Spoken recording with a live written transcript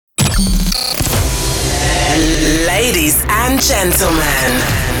Ladies and gentlemen,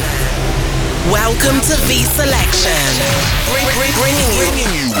 welcome to V Selection,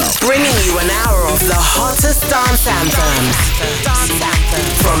 bringing you an hour of the hottest dance anthems,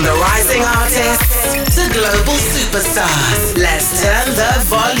 from the rising artists to global superstars. Let's turn the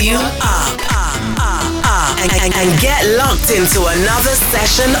volume up and get locked into another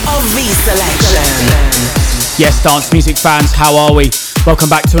session of V Selection. Yes, dance music fans, how are we? Welcome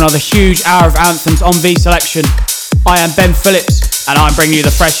back to another huge hour of anthems on V Selection. I am Ben Phillips, and I'm bringing you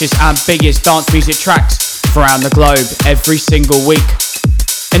the freshest and biggest dance music tracks from around the globe every single week.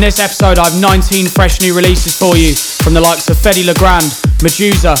 In this episode, I have 19 fresh new releases for you from the likes of Fedde Le Grand,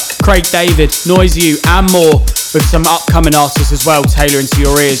 Medusa, Craig David, Noise You, and more, with some upcoming artists as well tailoring to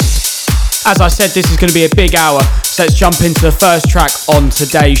your ears. As I said, this is going to be a big hour, so let's jump into the first track on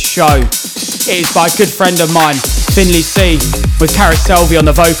today's show. It is by a good friend of mine, Finley C, with Caraselvi on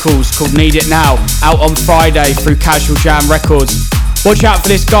the vocals, called Need It Now, out on Friday through Casual Jam Records. Watch out for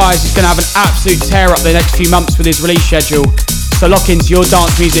this guy, as he's going to have an absolute tear up the next few months with his release schedule. So lock into your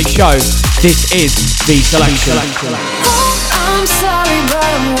dance music show. This is V Selection. I'm sorry, but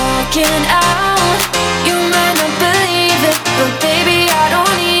I'm walking out. You might not believe it, but baby, I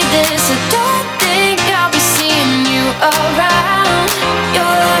don't need this. I don't think I'll be seeing you around. Your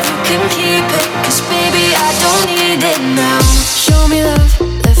love, you can keep it, 'cause baby, I don't need it now. Show me love,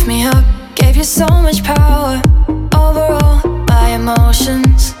 lift me up, gave you so much power over all my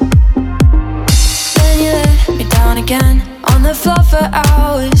emotions. Then you let me down again, on the floor for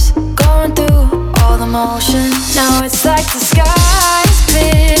hours, going through all the motions. Now it's like the sky's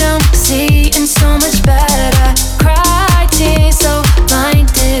clear, I'm seeing so much better. Cried tears, so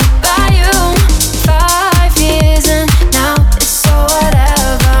blinded by you. 5 years and now it's so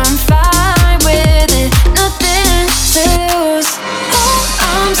whatever. I'm fine with it, nothing to lose. Oh,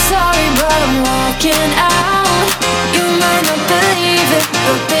 I'm sorry, but I'm walking out. You might not believe it,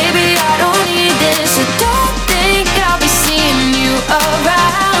 but baby, I don't need this. I don't think I'll be seeing you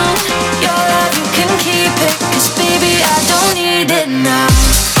around. Your love, you can keep it, 'cause baby, I don't need it now.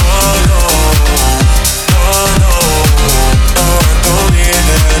 Oh no, oh no, no, I don't need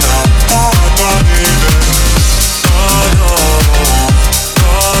it now. Oh, I don't need it. Oh no,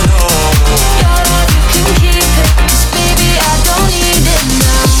 oh no. Your love, you can keep it, 'cause baby, I don't need it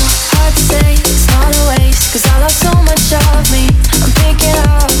now. Hard to say, it's not a waste, 'cause I love so much of me. I'm picking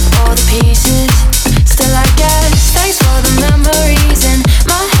up all the pieces. Still I guess, thanks for the memories in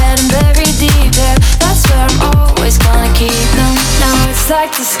my head and buried deep, yeah. That's where I'm always gonna keep them. Now it's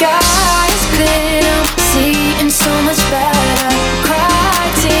like the sky is clear, I'm seeing so much better.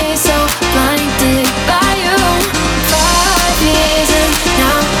 Cried tears, so blinded by you. 5 years and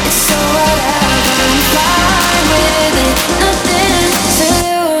now it's so whatever. I'm fine with it, nothing to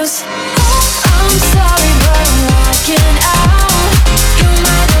lose. Oh, I'm sorry, but I'm walking out. You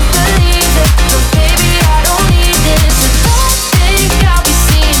might not believe it, but baby, I don't need this. I don't think I'll be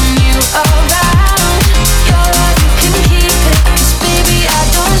seeing you around. Your love, you can keep it, 'cause baby, I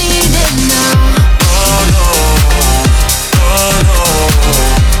don't need it now. Oh no, oh no,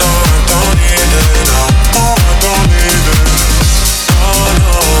 no, I don't need it now. Oh, I don't need it. Oh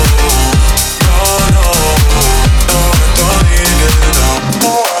no, no, no, no, I don't need it now.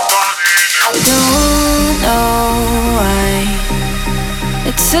 Oh, I don't need it. Don't know why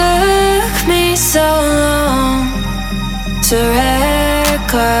it took me so long to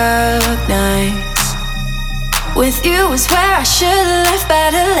recognize. With you is where I should've left,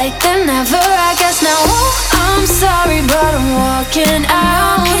 better late than never, I guess now. Oh, I'm sorry, but I'm walking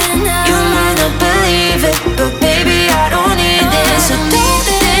out. You might not believe it, but baby, I don't need this. I don't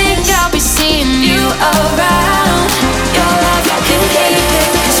think I'll be seeing you around. Your love, you can keep it,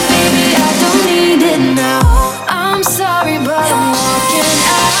 'cause baby, I don't need it now. Oh, I'm sorry, but I'm walking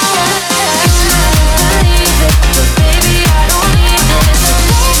out. You might not believe it, but baby, I don't need this. I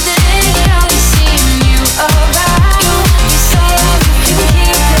don't think I'll be seeing you around. You so love, you can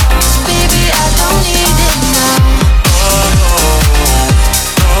keep it, 'cause baby,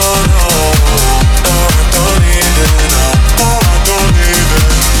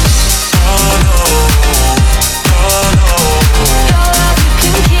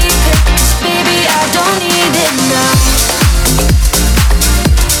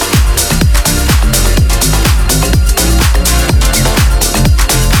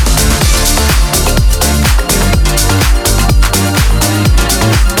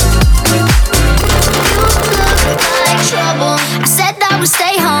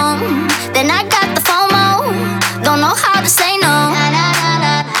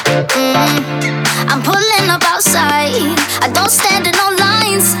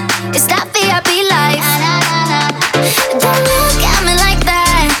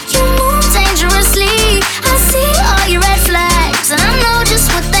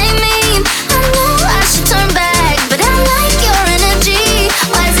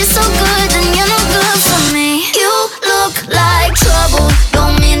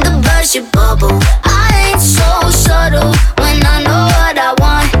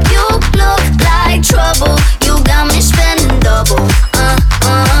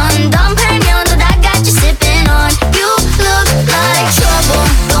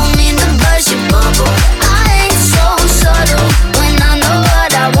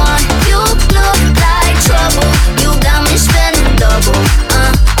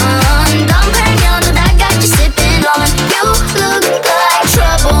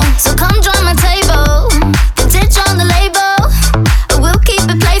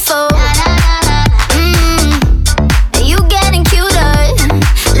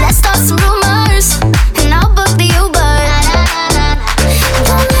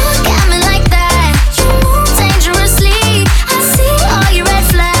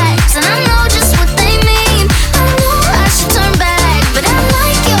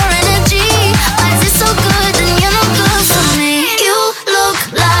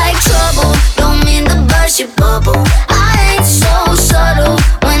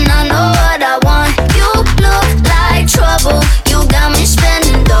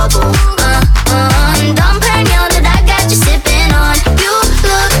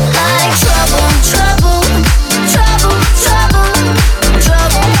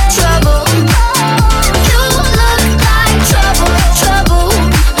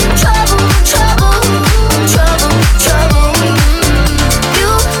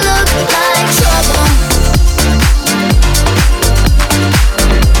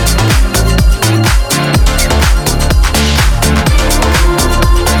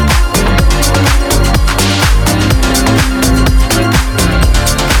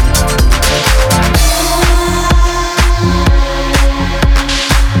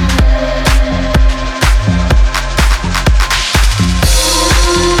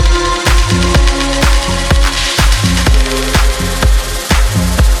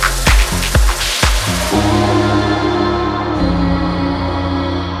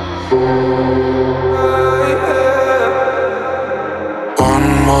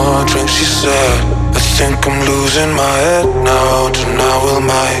 more drink, she said. I think I'm losing my head now. Tonight we'll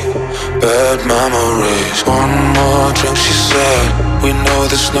make bad memories. One more drink, she said. We know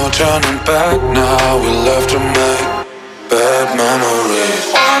there's no turning back now. We love to make bad memories.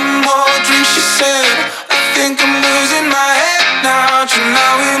 One more drink, she said. I think I'm losing my head now.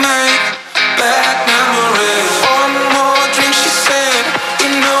 Tonight we make bad memories. One more drink, she said. We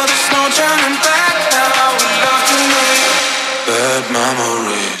know there's no turning back now. We love to make bad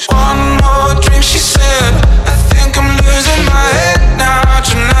memories. One more drink, she said. I think I'm losing my head now.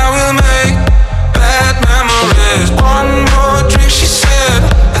 Tonight we'll make bad memories. One more drink, she said.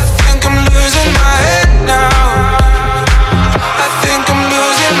 I think I'm losing my head now. I think I'm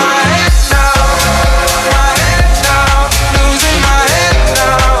losing my head now. My head now. Losing my head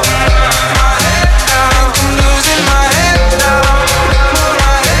now. My head now. I think I'm losing my head now.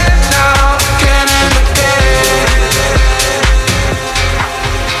 My head now. Again and again.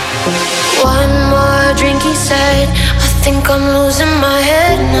 One more drink, he said. I think I'm losing my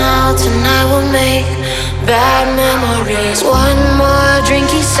head now. Tonight we'll make bad memories. One more drink,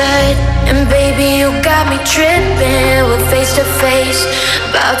 he said. And baby, you got me tripping. We're face to face,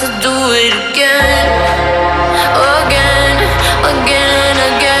 about to do it again. Again, again,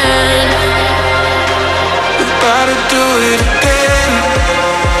 again. We're about to do it again.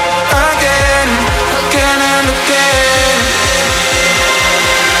 Again, again and again.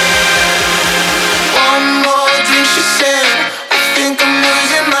 One more drink, she said. I think I'm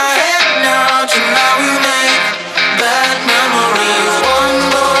losing my head now. Tonight we make bad memories. One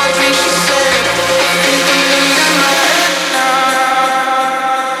more drink, she said. I think I'm losing my head now.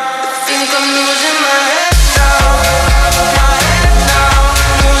 I think I'm losing my head now. My head now.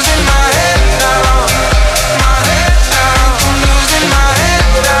 Losing my head now. My head now. I'm losing my head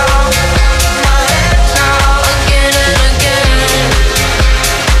now. My head now. Again and again.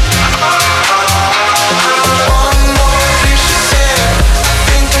 One more drink, she said. I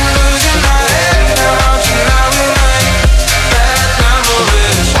think I'm losing my head now. Tonight we make bad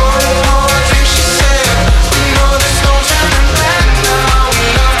memories. One more drink, she said. We know there's no turning back now. We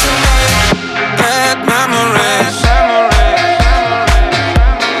love to make bad memories.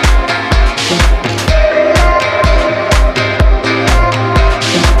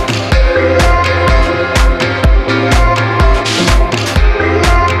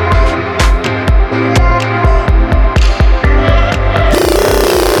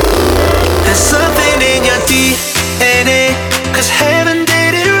 There's something in your DNA, 'cause heaven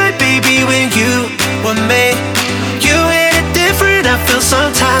did it right, baby, when you were made. You hit it different, I feel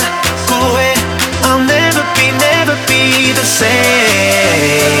some type of way. I'll never be the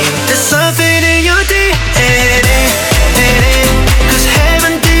same. There's something in your DNA, 'cause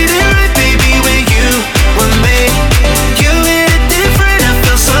heaven did it right, baby, when you were made. You hit it different, I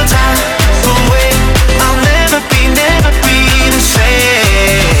feel some type of way. I'll never be the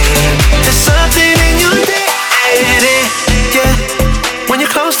same. There's something in your DNA, yeah. When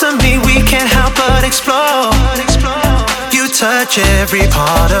you're close to me, we can't help but explore. You touch every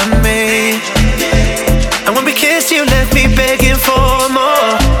part of me, and when we kiss, you left me begging for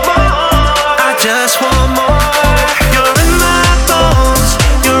more. I just want more. You're in my bones,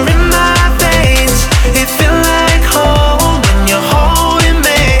 you're in my veins. It feels like home when you're holding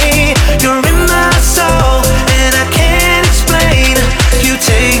me. You're in my soul, and I can't explain. You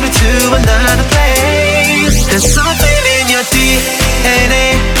take me to another place. There's something in your DNA,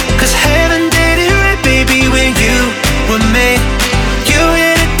 'cause heaven did it right, baby, when you were made. You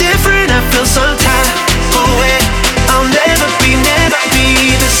hit it different, I feel some type of way. I'll never be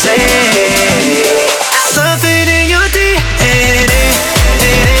the same. Something in your DNA,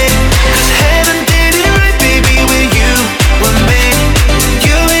 'cause heaven did it right, baby, when you were made.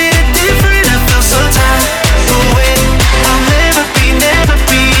 You hit it different, I feel some type of way. I'll never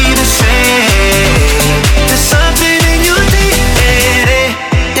be the same. There's something in your DNA,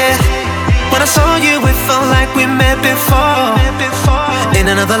 yeah. When I saw you, it felt like we met before. In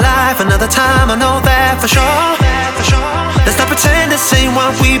another life, another time, I know that for sure. Let's not pretend this ain't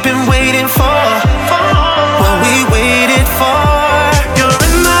what we've been waiting for. What we waited for. You're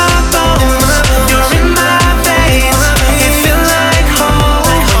in my bones, you're in my veins. It feels like home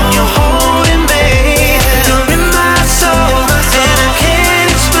when you're holding me. You're in my soul, and I can't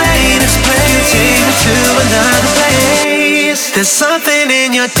explain. You take me to another place. There's something in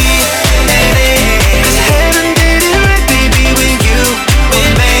your DNA, 'cause heaven did it right, baby, when you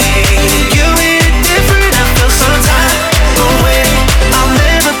were made. You hit it different, I feel some type of way. I'll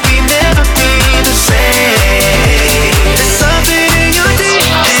never be the same. There's something in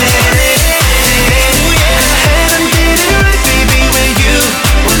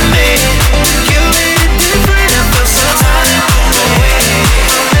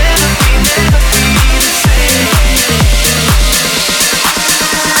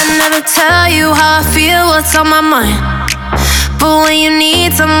what's on my mind. But when you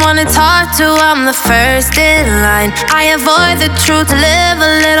need someone to talk to, I'm the first in line. I avoid the truth to live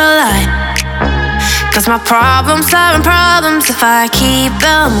a little lie. Cause my problems aren't problems if I keep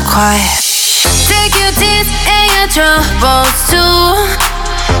them quiet. Take your tears and your troubles too.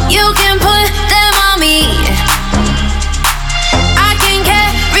 You can put them on me. I can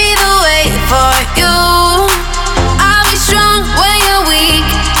carry the weight for you. I'll be strong when you're weak.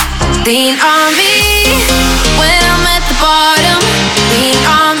 Lean on me when I'm at the bottom. Lean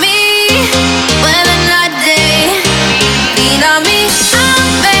on me when I'm not there. Lean on me, I'll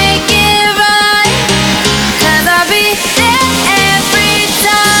make it right. Cause I'll be there every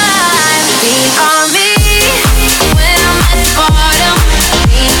time. Lean on me when I'm at the bottom.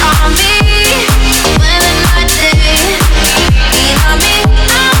 Lean on me when I'm not there. Lean on me,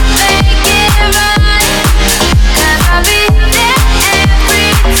 I'll make it right. Cause I'll be there every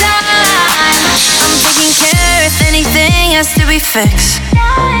time. I'm taking care if anything has to be fixed.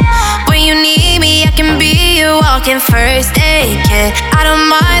 When you need me, I can be your walking first aid kit. I don't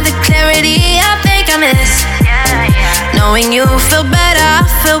mind the clarity I think I miss. Knowing you feel better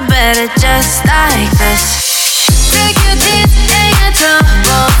just like this. Take your tears and your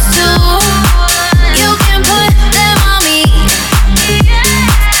troubles too. You can put them on me.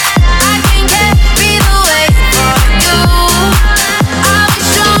 I can carry the weight for you. I'll be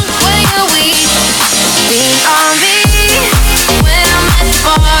strong when you're weak. Lean on me when I'm at the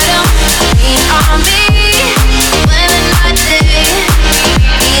bottom. Lean on me when I'm not there.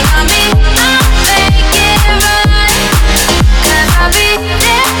 Lean on me, I'll make it right. Cause I'll be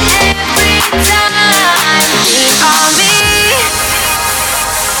there every time. Lean on me.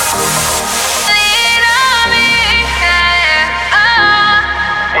 Lean on me, yeah.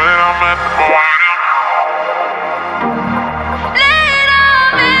 When I'm at the bottom. Lean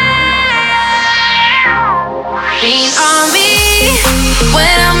on me, yeah. Lean on me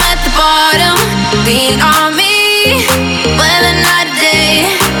when I'm at the bottom. Lean on me when I'm not there.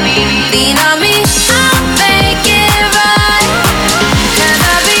 Lean on me, I'll make it right. Cause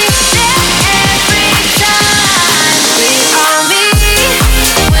I'll be there every time. Lean on me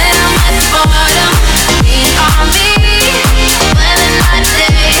when I'm at the bottom. Lean on me when I'm not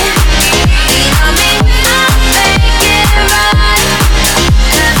there. Lean on me, I'll make it right.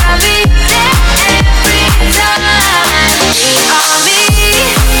 Cause I'll be there every time. Lean on me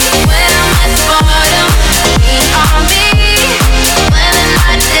when I'm at the bottom. Lean on me when I'm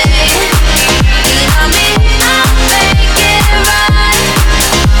not there. Lean on me, I'll make it right.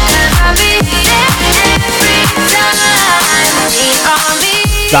 Cause I'll be there every time. Lean on me.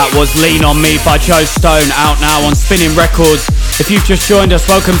 That was Lean On Me by Joe Stone, out now on Spinning Records. If you've just joined us,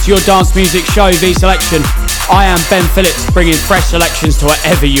 welcome to your dance music show, V Selection. I am Ben Phillips, bringing fresh selections to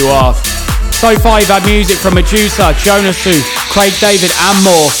wherever you are. So far you've had music from Medusa, Jonasu, Craig David and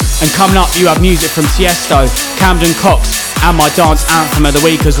more. And coming up you have music from Tiesto, Camden Cox and my dance anthem of the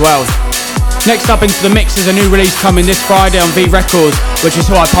week as well. Next up into the mix is a new release coming this Friday on V Records, which is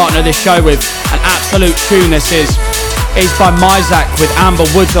who I partner this show with. An absolute tune this is. It is by Myzak with Amber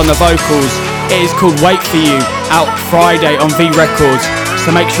Woods on the vocals. It is called Wait For You, out Friday on V Records.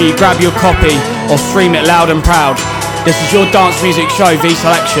 So make sure you grab your copy or stream it loud and proud. This is your dance music show, V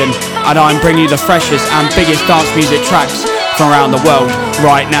Selection, and I'm bringing you the freshest and biggest dance music tracks from around the world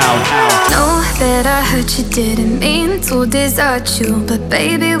right now. Know that I hurt you, didn't mean to desert you, but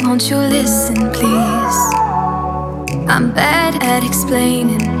baby, won't you listen, please? I'm bad at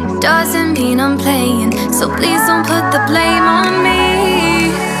explaining, doesn't mean I'm playing, so please don't put the blame on me.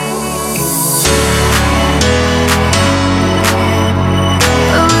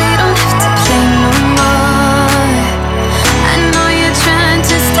 But we don't have to play no more. I know you're trying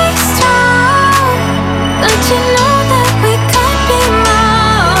to stay strong, don't you know that we could be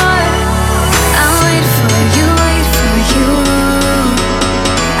more? I'll wait for you, wait for you.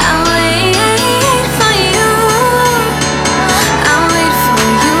 I'll wait for you. I'll wait for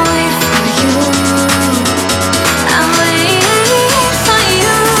you, wait for you. I'll wait for you.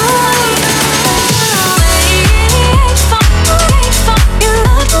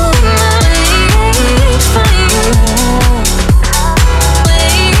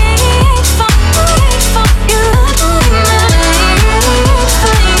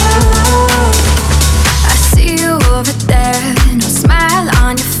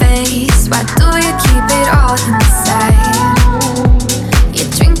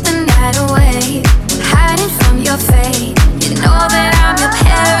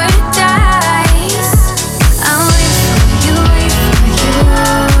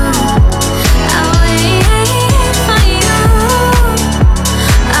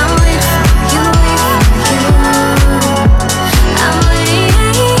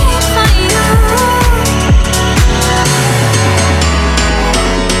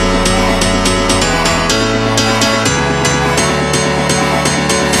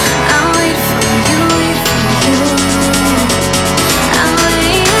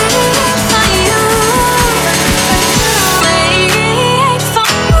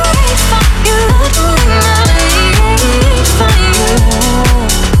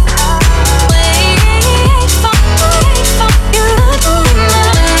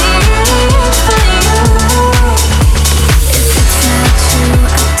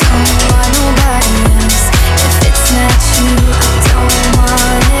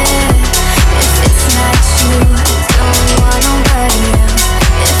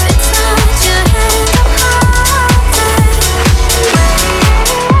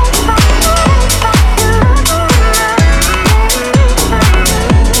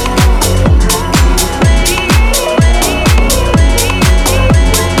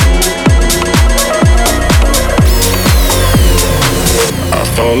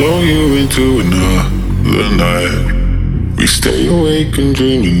 follow you into another night. We stay awake and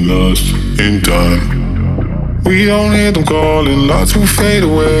dreaming lost in time. We don't hear them calling, lights will fade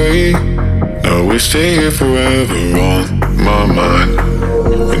away. Now we stay here forever on my mind.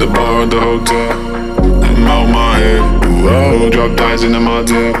 In the bar at the hotel, I'm out my head. Ooh, drop ties in my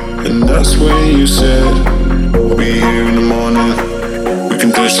tail. And that's when you said, we'll be here in the morning. We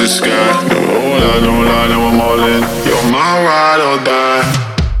can touch the sky. No lie, no lie, now I'm all in. You're my ride or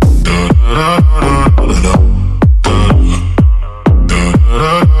die. Da da da da da da.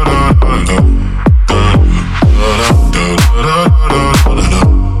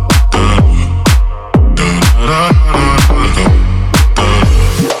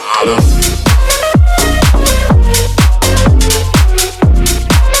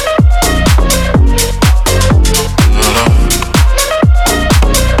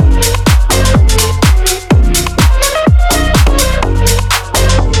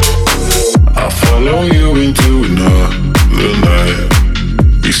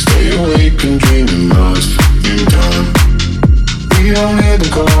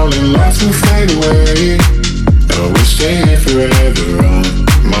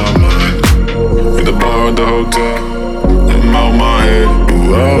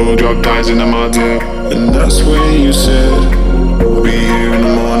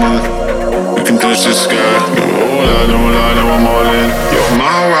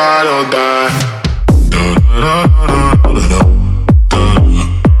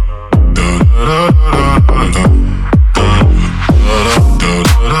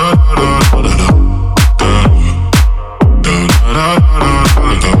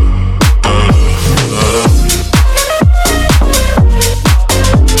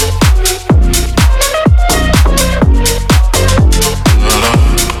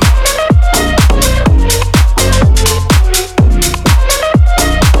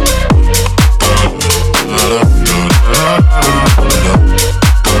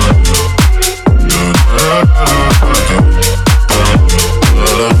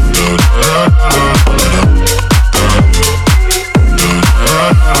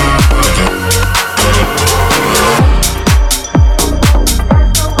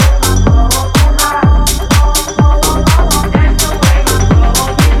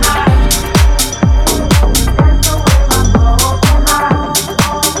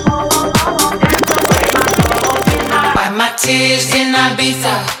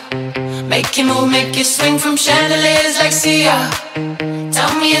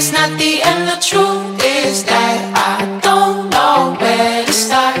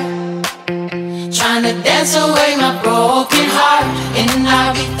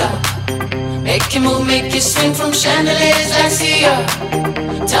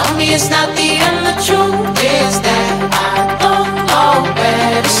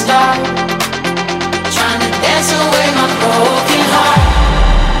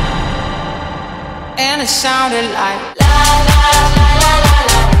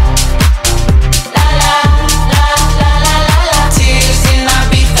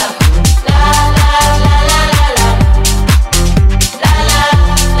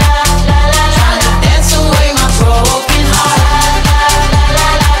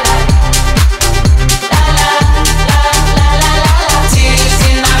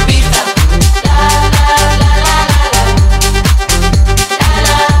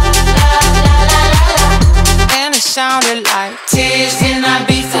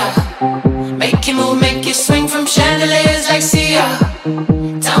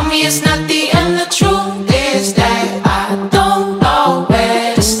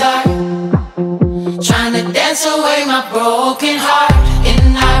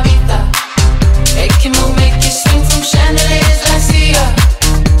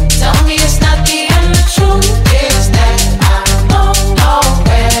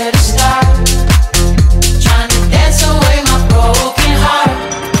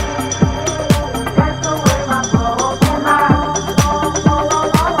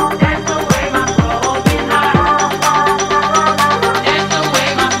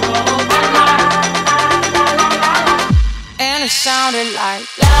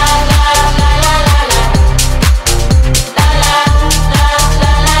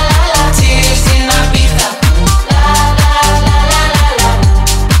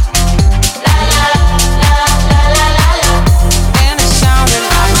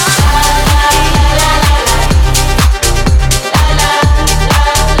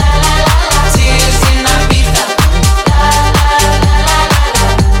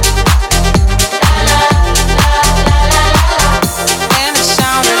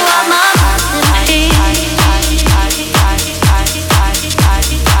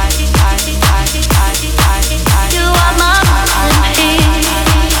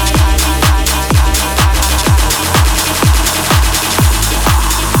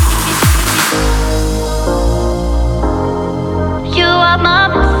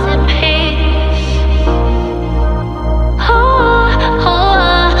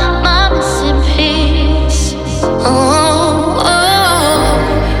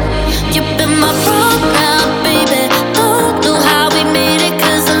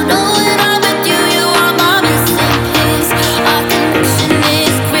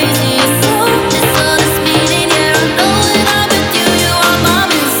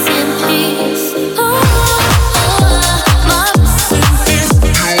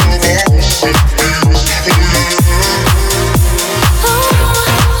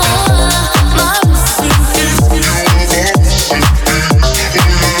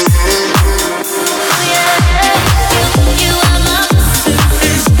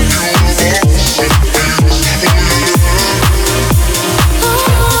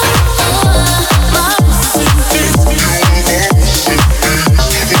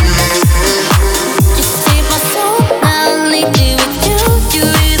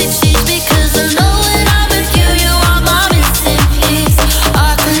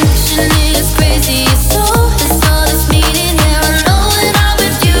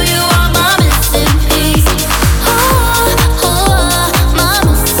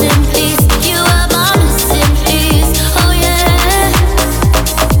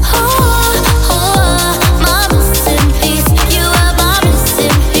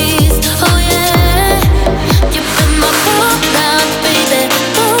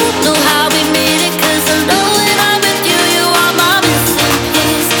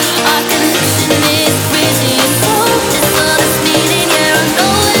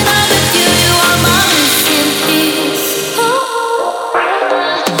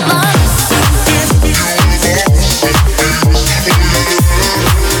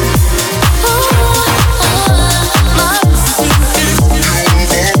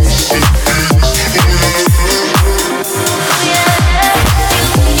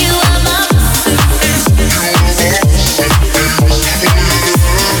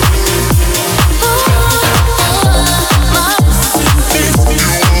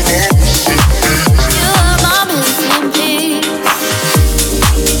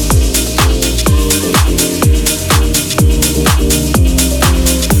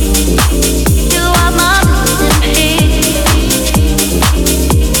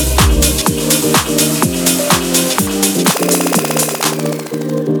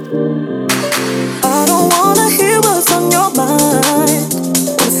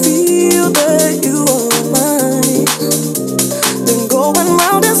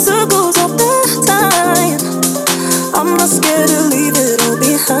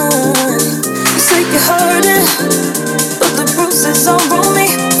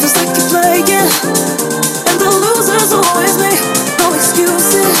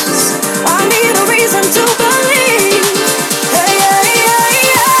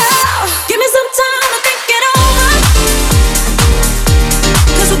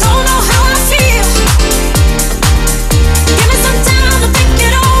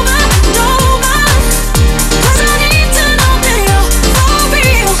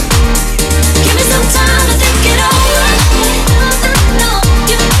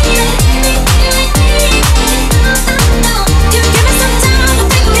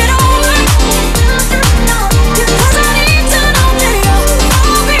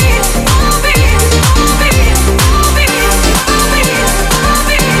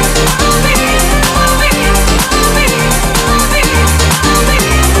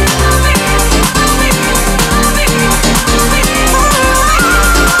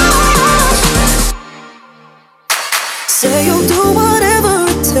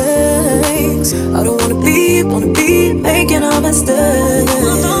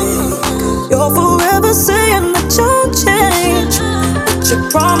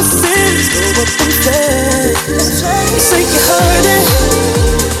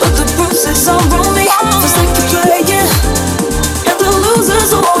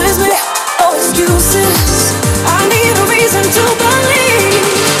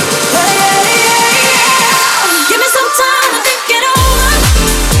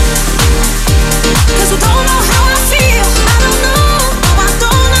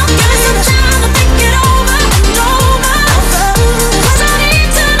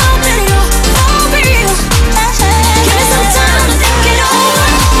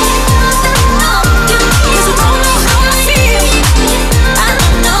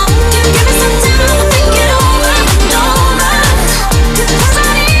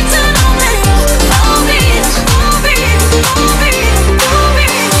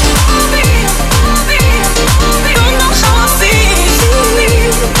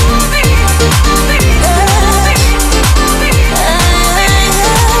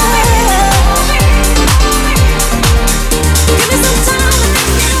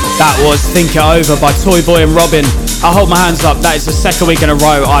 That was Think It Over by Toy Boy and Robin. I hold my hands up, that is the second week in a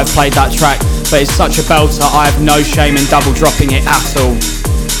row I've played that track, but it's such a belter, I have no shame in double dropping it at all.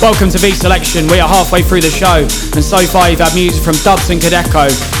 Welcome to V-Selection, we are halfway through the show, and so far you've had music from Dubs and Kadeko,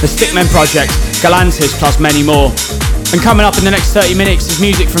 the Stickmen Project, Galantis, plus many more. And coming up in the next 30 minutes is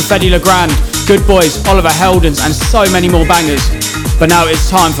music from Fedde Le Grand, Good Boys, Oliver Heldens, and so many more bangers. But now it's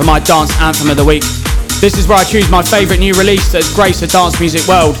time for my dance anthem of the week. This is where I choose my favourite new release that has graced the dance music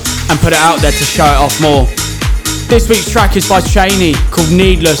world and put it out there to show it off more. This week's track is by Cheney, called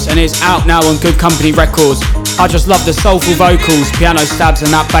Needless, and it's out now on Good Company Records. I just love the soulful vocals, piano stabs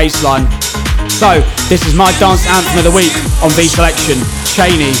and that bass line. So, this is my dance anthem of the week on V-Selection,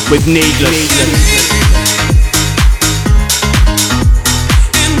 Cheney with Needless.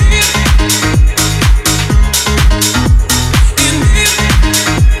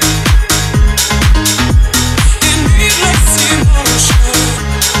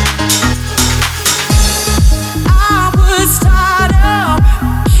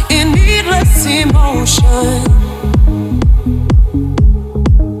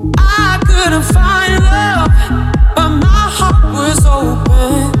 I couldn't find love, but my heart was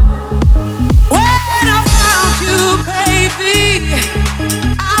open. Whoa!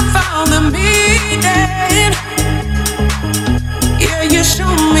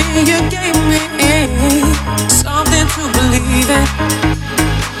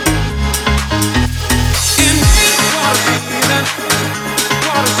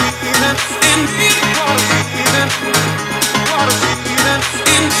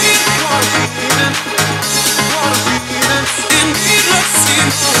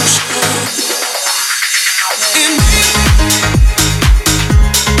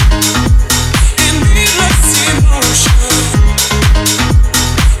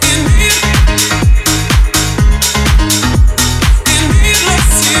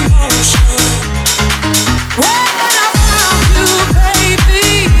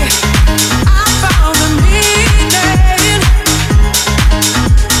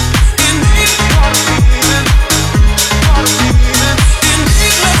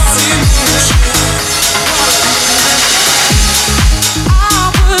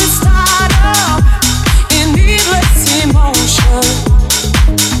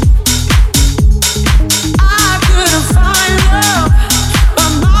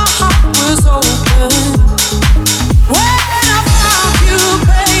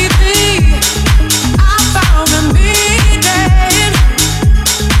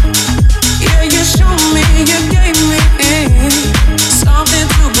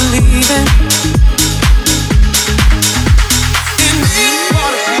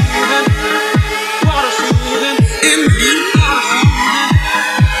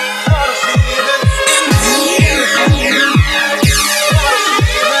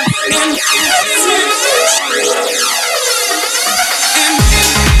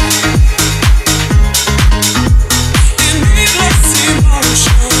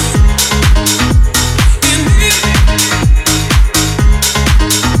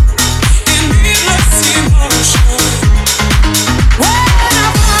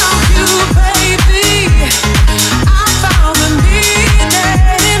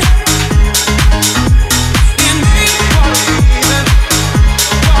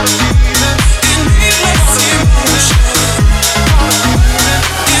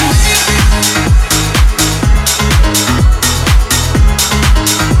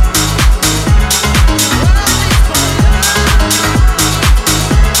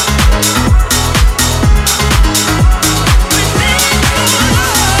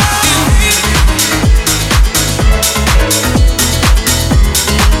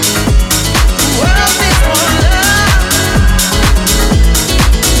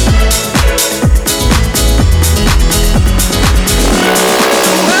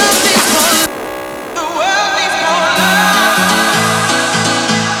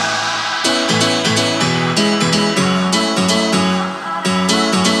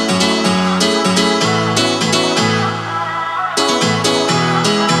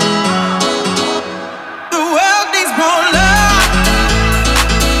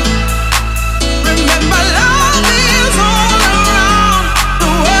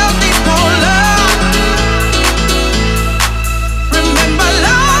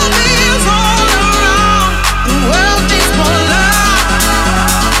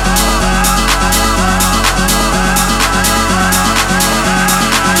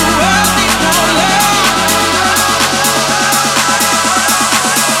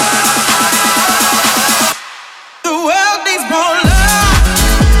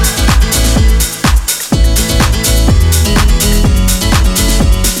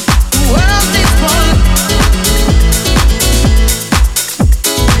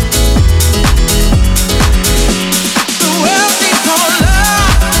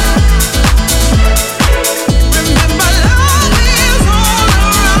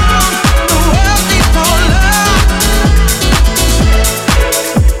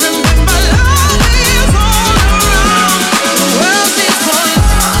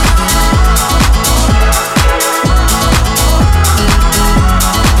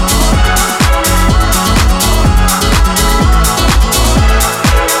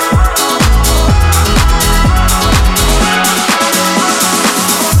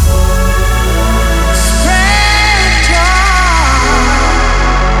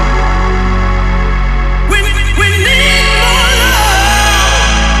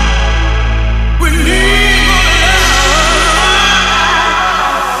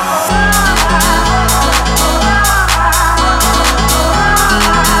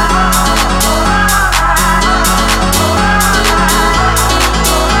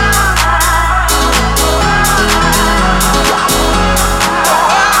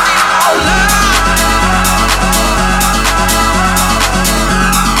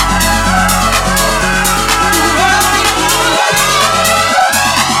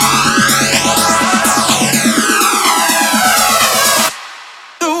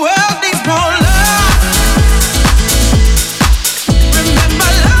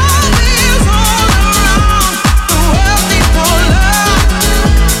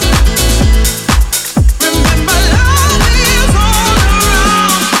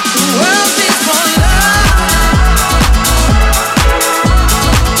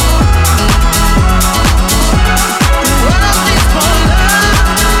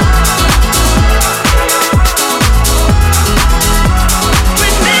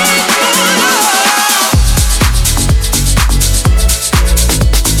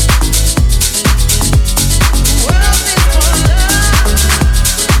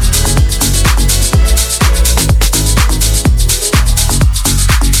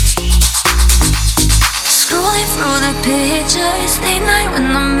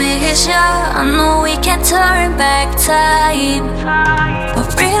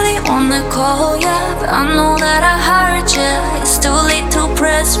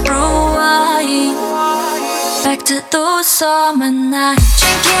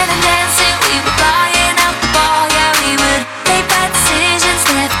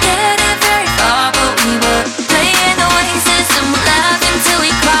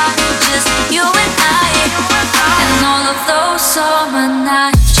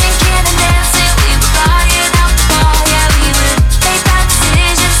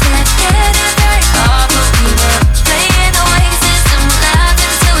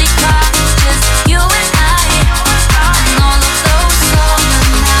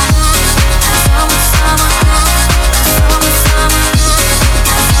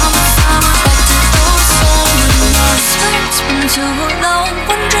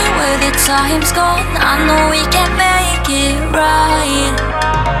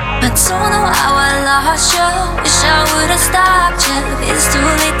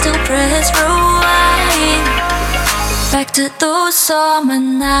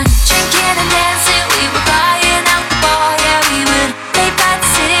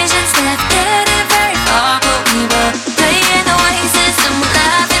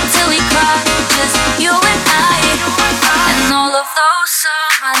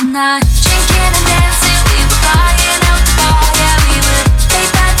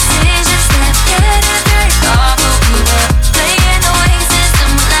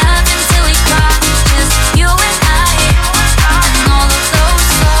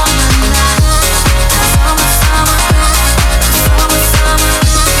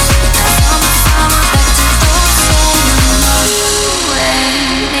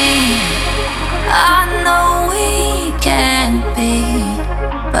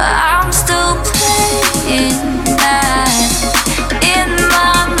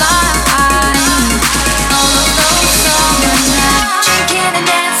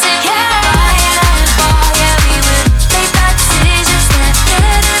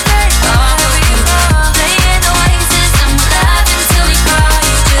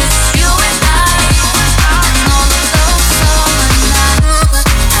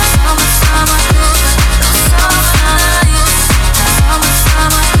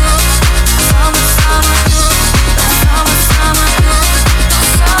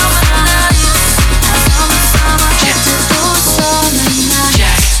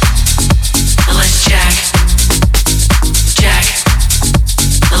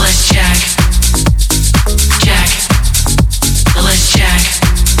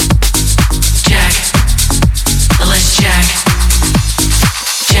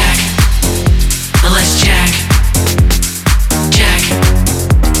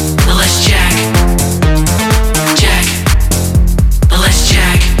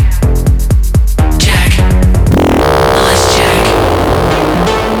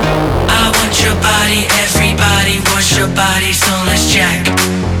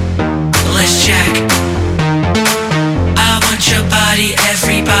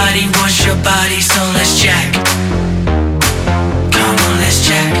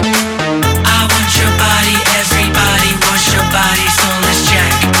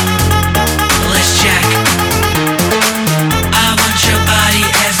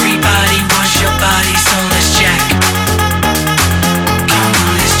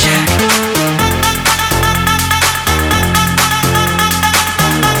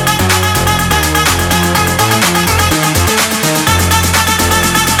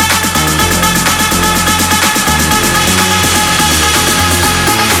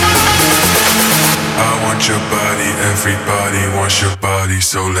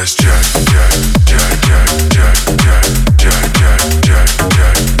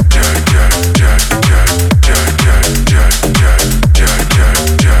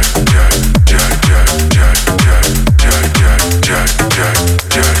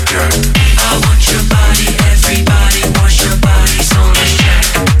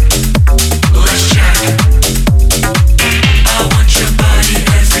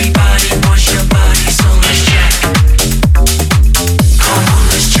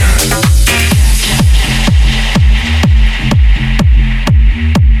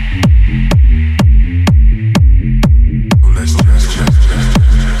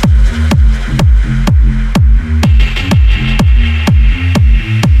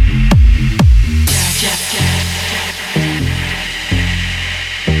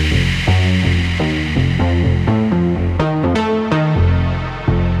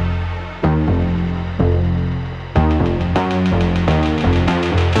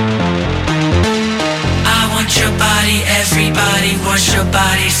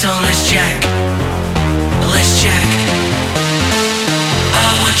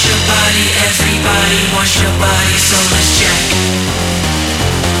 everybody wants your body, so let's check.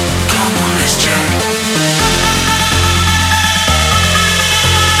 Come on, let's check.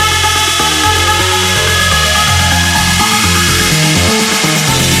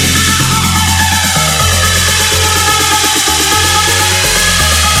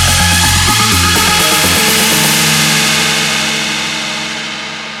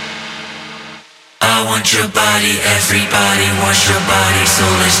 I want your body, everybody wants your body, so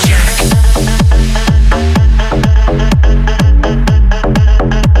let's check.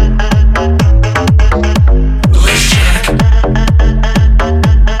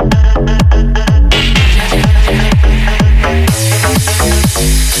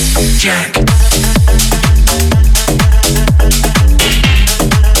 Jack.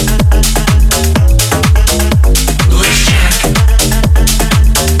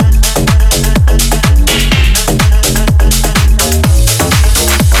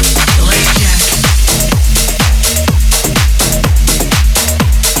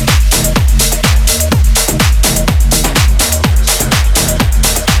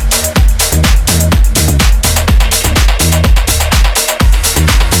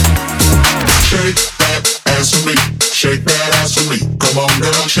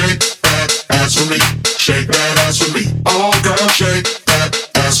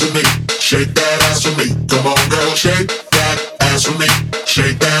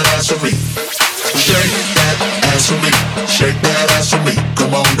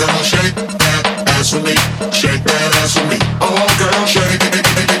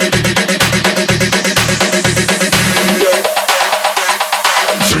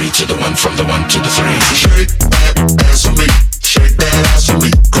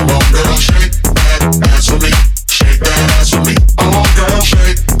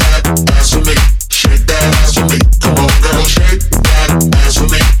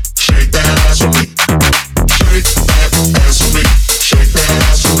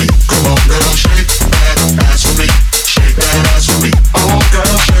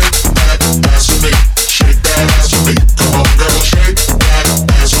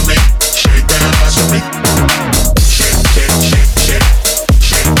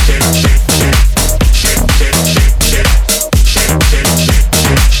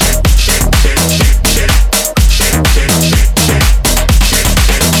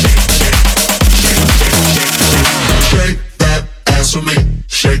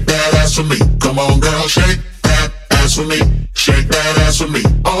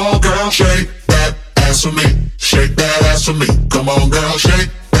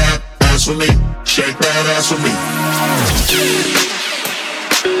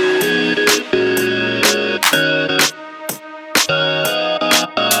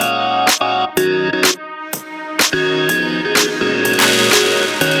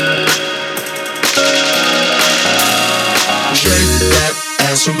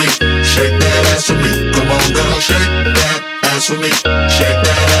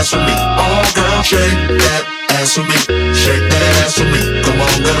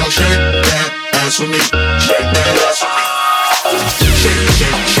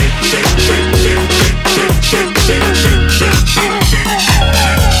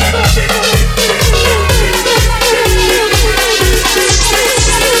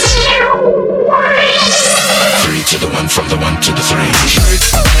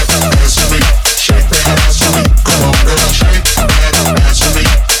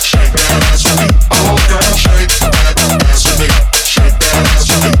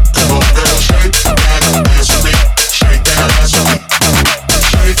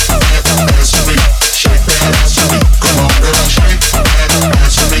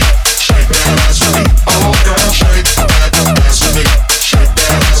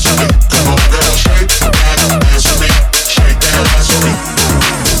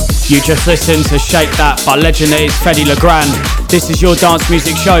 You just listened to Shake That by legend that is Fedde Le Grand. This is your dance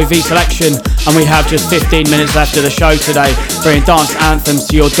music show, V Selection, and we have just 15 minutes left of the show today, bringing dance anthems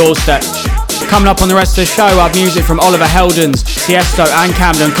to your doorstep. Coming up on the rest of the show, I have music from Oliver Heldens, Tiesto and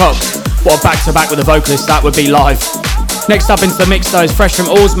Camden Cox. What a back-to-back with a vocalist that would be live. Next up into the mix though is fresh from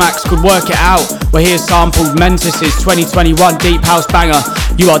Allsmax called Work It Out, where he has sampled Mentis' 2021 Deep House banger.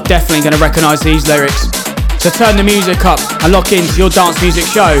 You are definitely going to recognise these lyrics. So turn the music up and lock into your dance music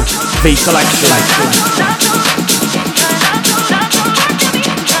show, V Selection.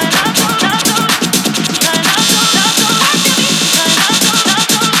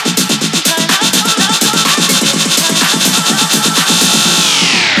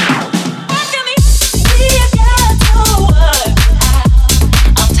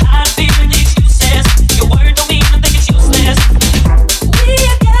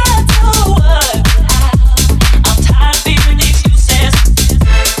 What?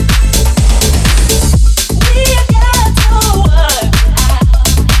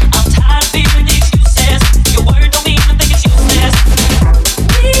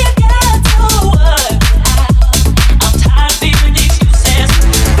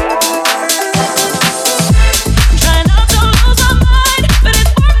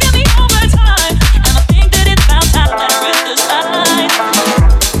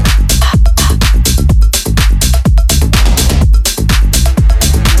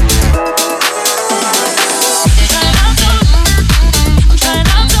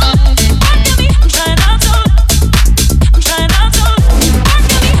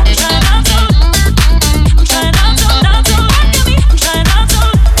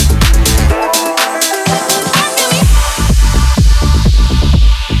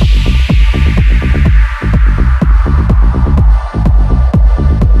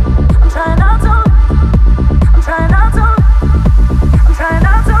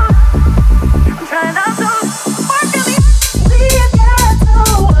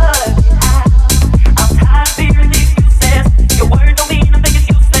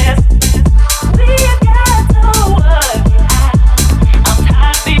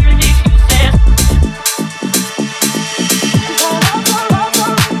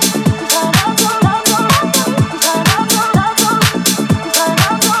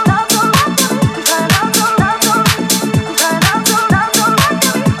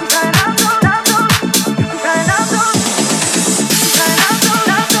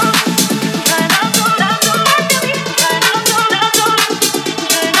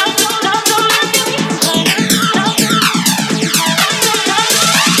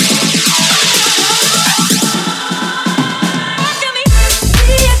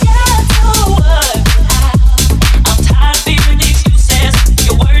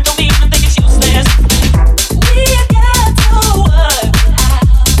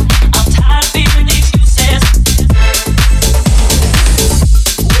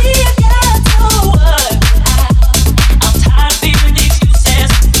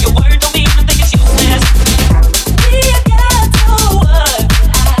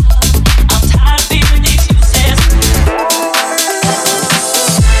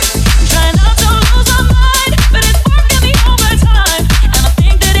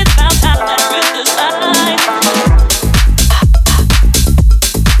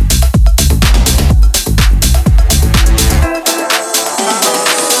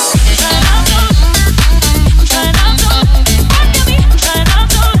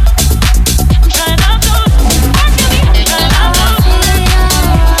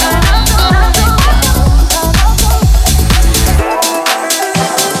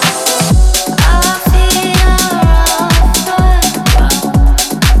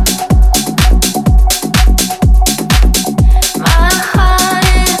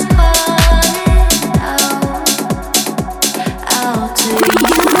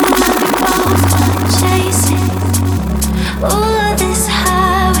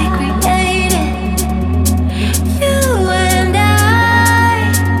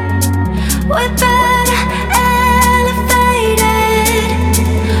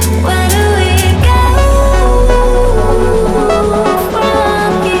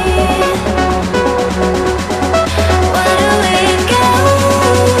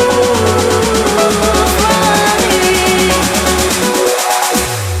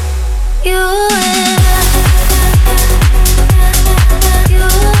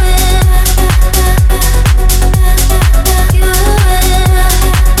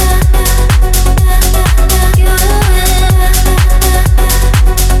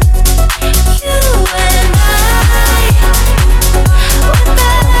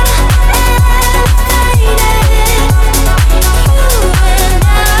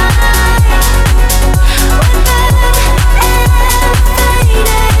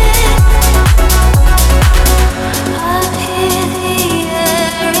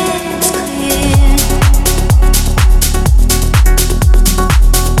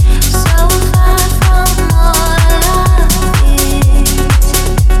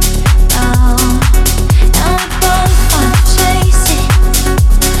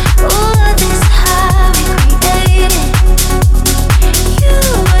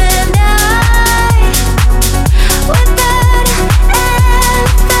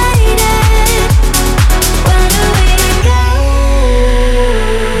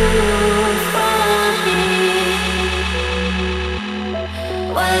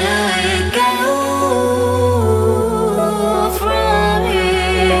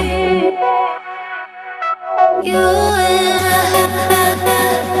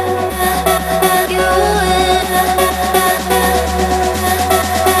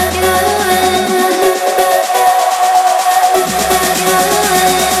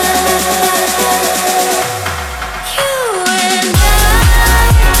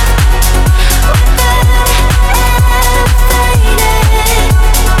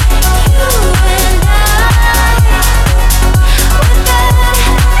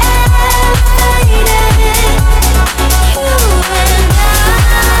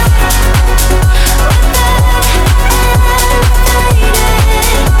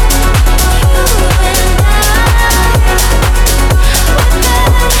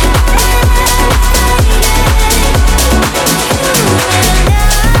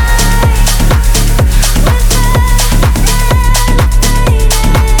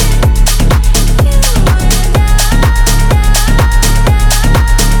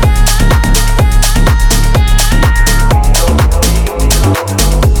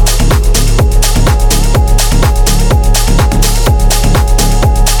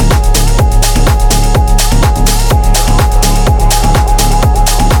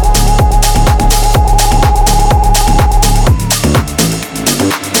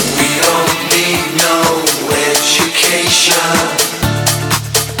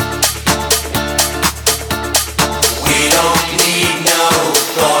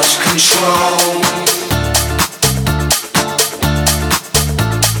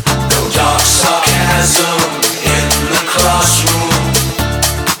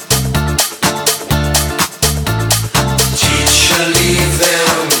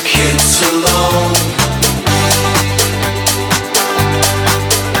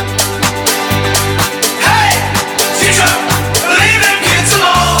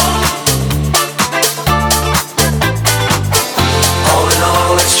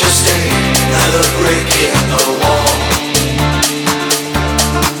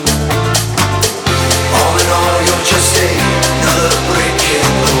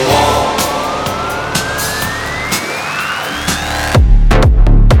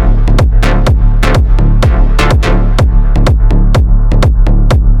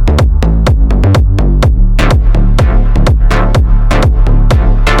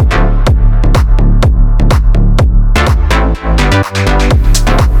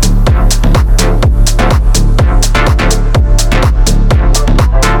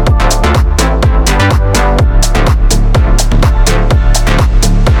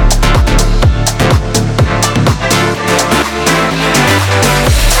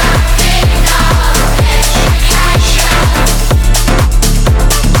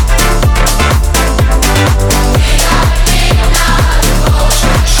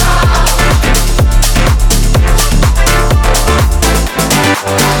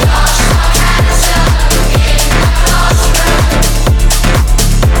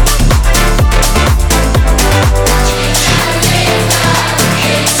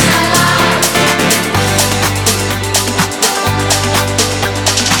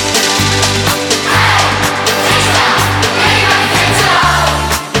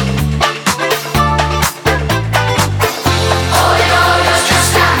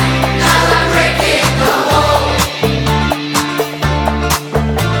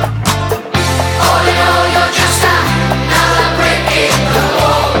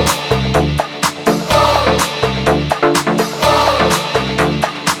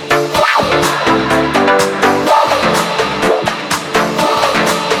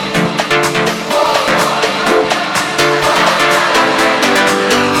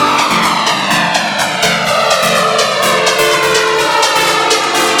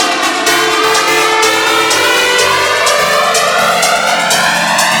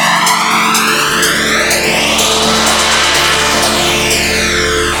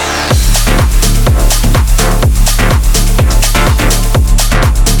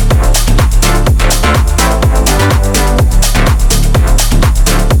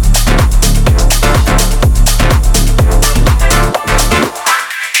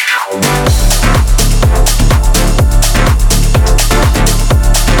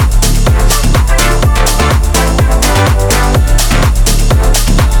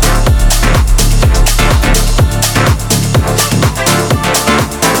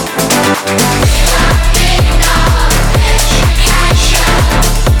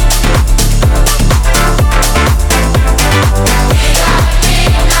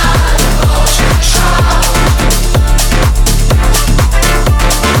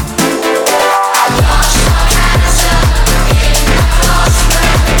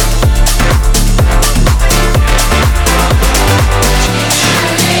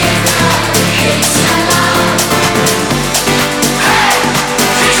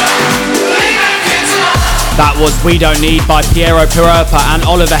 That was We Don't Need by Piero Piropa and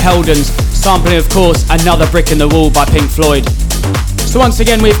Oliver Heldens, sampling of course Another Brick in the Wall by Pink Floyd. So once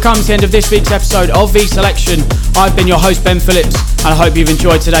again we've come to the end of this week's episode of V Selection. I've been your host Ben Phillips and I hope you've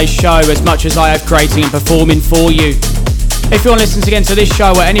enjoyed today's show as much as I have creating and performing for you. If you want to listen again to this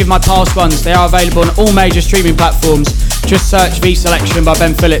show or any of my past ones, they are available on all major streaming platforms. Just search V Selection by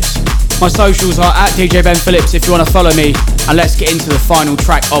Ben Phillips. My socials are at DJ Ben Phillips if you want to follow me, and let's get into the final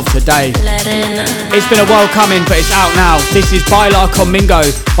track of today. It's been a while coming, but it's out now. This is Bailar Conmigo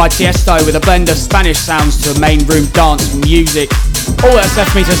by Tiesto with a blend of Spanish sounds to main room dance music. All that's left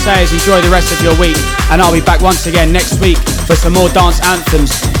for me to say is enjoy the rest of your week, and I'll be back once again next week for some more dance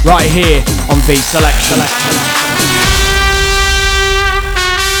anthems right here on V Selection.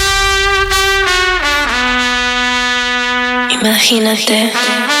 Imagínate,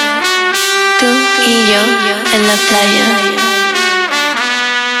 tú y yo en la playa,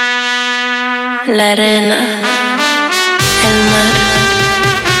 la arena, el mar,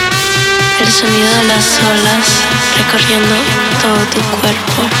 el sonido de las olas recorriendo todo tu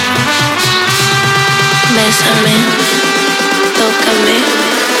cuerpo. Bésame, tócame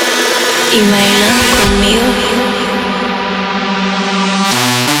y baila conmigo.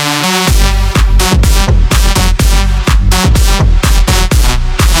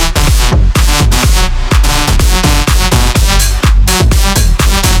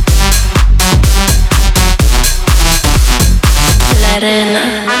 Arena.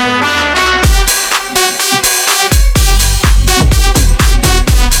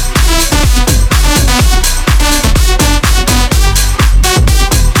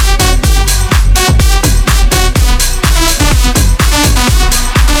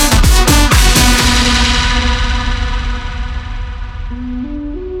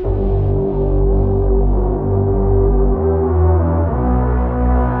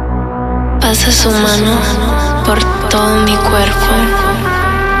 Pasa su mano por todo mi cuerpo.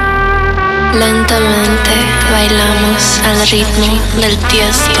 Lentamente bailamos al ritmo del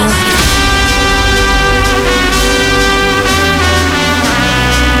Tiesto.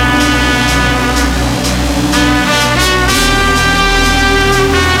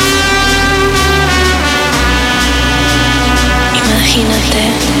 Imagínate,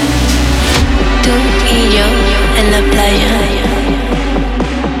 tú y yo en la playa,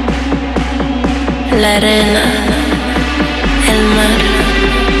 la arena, el mar,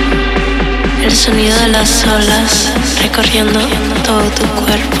 el sonido de las olas recorriendo todo tu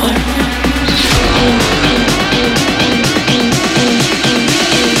cuerpo.